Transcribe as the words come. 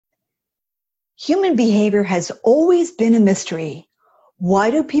Human behavior has always been a mystery.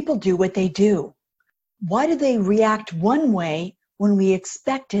 Why do people do what they do? Why do they react one way when we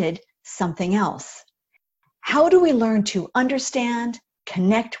expected something else? How do we learn to understand,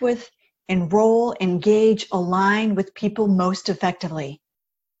 connect with, enroll, engage, align with people most effectively?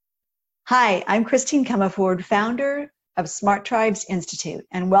 Hi, I'm Christine Comerford, founder of Smart Tribes Institute,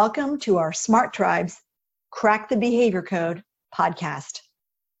 and welcome to our Smart Tribes Crack the Behavior Code podcast.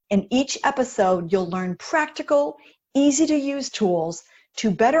 In each episode, you'll learn practical, easy-to-use tools to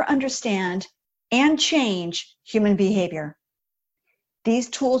better understand and change human behavior. These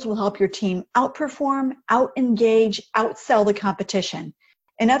tools will help your team outperform, out-engage, outsell the competition.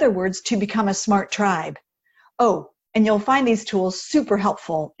 In other words, to become a smart tribe. Oh, and you'll find these tools super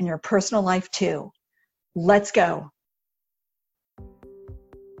helpful in your personal life too. Let's go.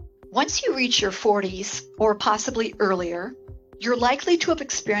 Once you reach your 40s, or possibly earlier, you're likely to have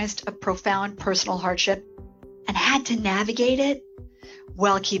experienced a profound personal hardship and had to navigate it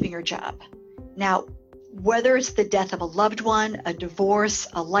while keeping your job. Now, whether it's the death of a loved one, a divorce,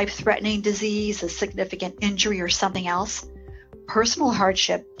 a life-threatening disease, a significant injury, or something else, personal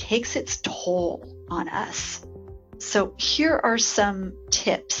hardship takes its toll on us. So here are some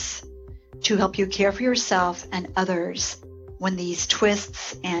tips to help you care for yourself and others when these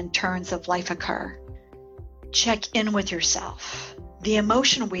twists and turns of life occur. Check in with yourself. The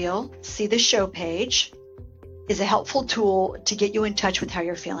emotion wheel, see the show page, is a helpful tool to get you in touch with how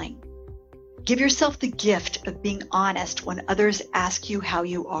you're feeling. Give yourself the gift of being honest when others ask you how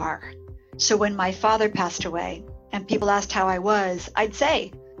you are. So when my father passed away and people asked how I was, I'd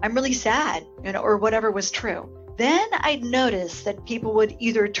say, I'm really sad, or whatever was true. Then I'd notice that people would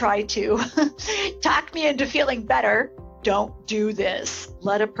either try to talk me into feeling better. Don't do this.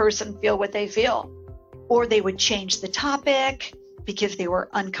 Let a person feel what they feel. Or they would change the topic because they were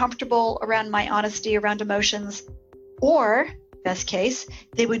uncomfortable around my honesty around emotions. Or, best case,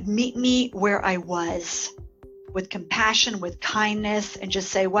 they would meet me where I was with compassion, with kindness, and just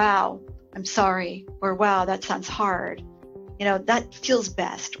say, wow, I'm sorry, or wow, that sounds hard. That feels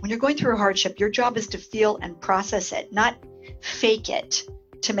best. When you're going through a hardship, your job is to feel and process it, not fake it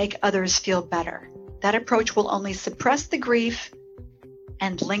to make others feel better. That approach will only suppress the grief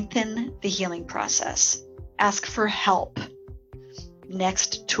and lengthen the healing process. Ask for help.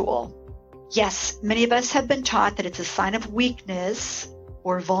 Next tool. Yes, many of us have been taught that it's a sign of weakness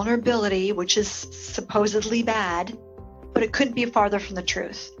or vulnerability, which is supposedly bad, but it couldn't be farther from the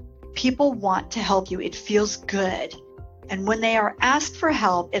truth. People want to help you. It feels good. And when they are asked for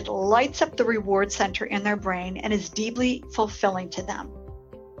help, it lights up the reward center in their brain and is deeply fulfilling to them.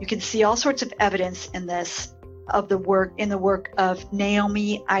 You can see all sorts of evidence in this in the work of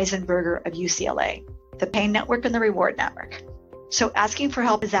Naomi Eisenberger of UCLA, the Pain Network and the Reward Network. So asking for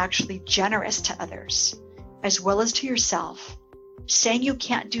help is actually generous to others, as well as to yourself. Saying you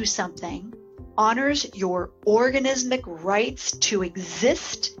can't do something honors your organismic rights to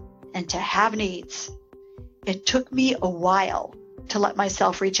exist and to have needs. It took me a while to let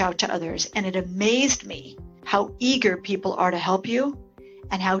myself reach out to others, and it amazed me how eager people are to help you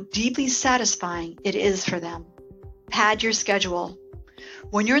and how deeply satisfying it is for them. Pad your schedule.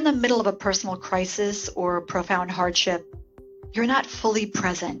 When you're in the middle of a personal crisis or a profound hardship, you're not fully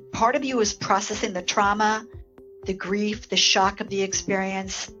present. Part of you is processing the trauma, the grief, the shock of the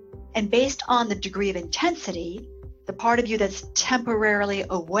experience, and based on the degree of intensity, the part of you that's temporarily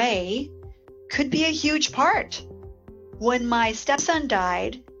away could be a huge part. When my stepson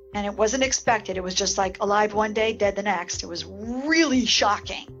died, and it wasn't expected, it was just like alive one day, dead the next. It was really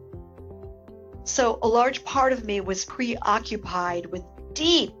shocking. So a large part of me was preoccupied with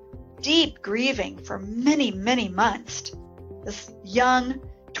deep, deep grieving for many, many months. This young,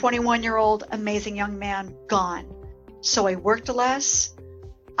 21-year-old, amazing young man gone. So I worked less.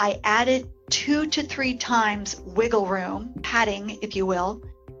 I added 2 to 3 times wiggle room, padding, if you will,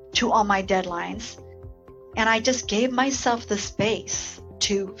 to all my deadlines. And I just gave myself the space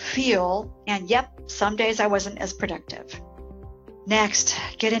to feel, and yep, some days I wasn't as productive. Next,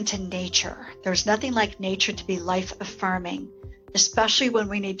 get into nature. There's nothing like nature to be life-affirming, especially when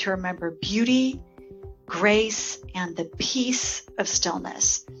we need to remember beauty, grace, and the peace of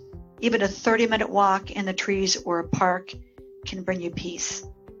stillness. Even a 30-minute walk in the trees or a park can bring you peace.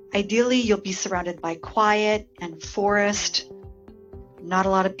 Ideally, you'll be surrounded by quiet and forest. Not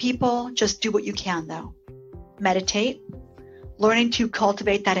a lot of people, just do what you can though. Meditate. Learning to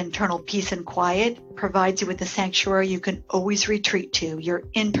cultivate that internal peace and quiet provides you with a sanctuary you can always retreat to, your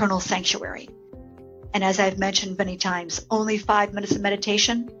internal sanctuary. And as I've mentioned many times, only 5 minutes of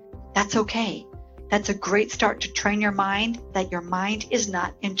meditation, that's okay. That's a great start to train your mind that your mind is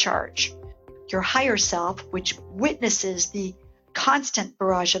not in charge. Your higher self, which witnesses the constant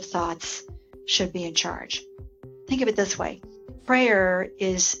barrage of thoughts, should be in charge. Think of it this way. Prayer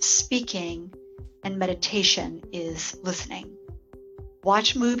is speaking and meditation is listening.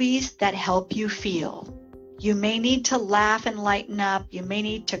 Watch movies that help you feel. You may need to laugh and lighten up. You may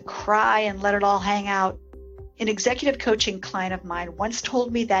need to cry and let it all hang out. An executive coaching client of mine once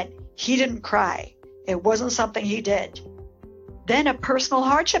told me that he didn't cry. It wasn't something he did. Then a personal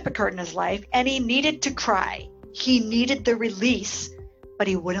hardship occurred in his life and he needed to cry. He needed the release, but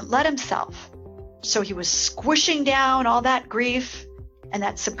he wouldn't let himself. So he was squishing down all that grief, and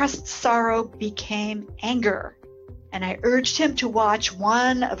that suppressed sorrow became anger. And I urged him to watch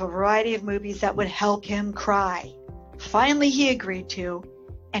one of a variety of movies that would help him cry. Finally, he agreed to,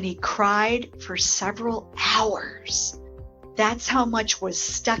 and he cried for several hours. That's how much was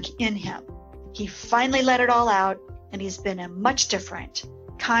stuck in him. He finally let it all out, and he's been a much different,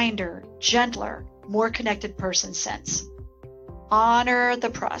 kinder, gentler, more connected person since. Honor the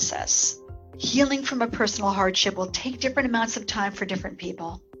process. Healing from a personal hardship will take different amounts of time for different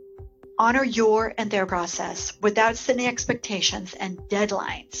people. Honor your and their process without setting expectations and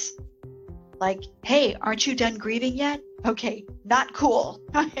deadlines. Like, hey, aren't you done grieving yet? Okay, not cool.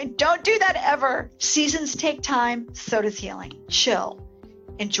 Don't do that ever. Seasons take time, so does healing. Chill.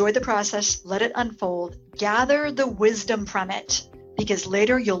 Enjoy the process, let it unfold. Gather the wisdom from it, because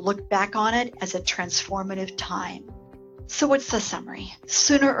later you'll look back on it as a transformative time. So what's the summary?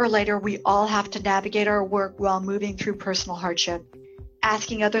 Sooner or later, we all have to navigate our work while moving through personal hardship.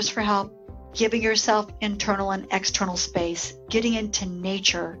 Asking others for help, giving yourself internal and external space, getting into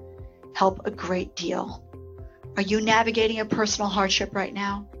nature help a great deal. Are you navigating a personal hardship right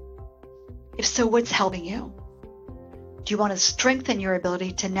now? If so, what's helping you? Do you want to strengthen your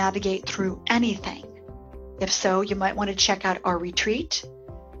ability to navigate through anything? If so, you might want to check out our retreat,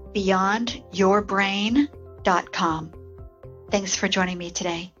 beyondyourbrain.com. Thanks for joining me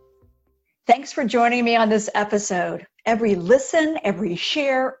today. Thanks for joining me on this episode. Every listen, every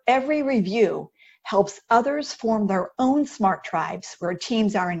share, every review helps others form their own smart tribes where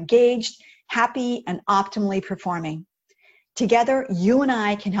teams are engaged, happy, and optimally performing. Together, you and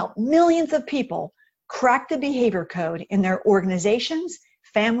I can help millions of people crack the behavior code in their organizations,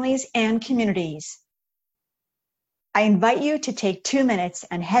 families, and communities. I invite you to take 2 minutes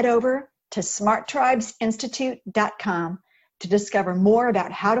and head over to smarttribesinstitute.com to discover more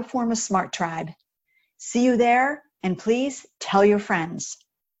about how to form a smart tribe. See you there, and please tell your friends.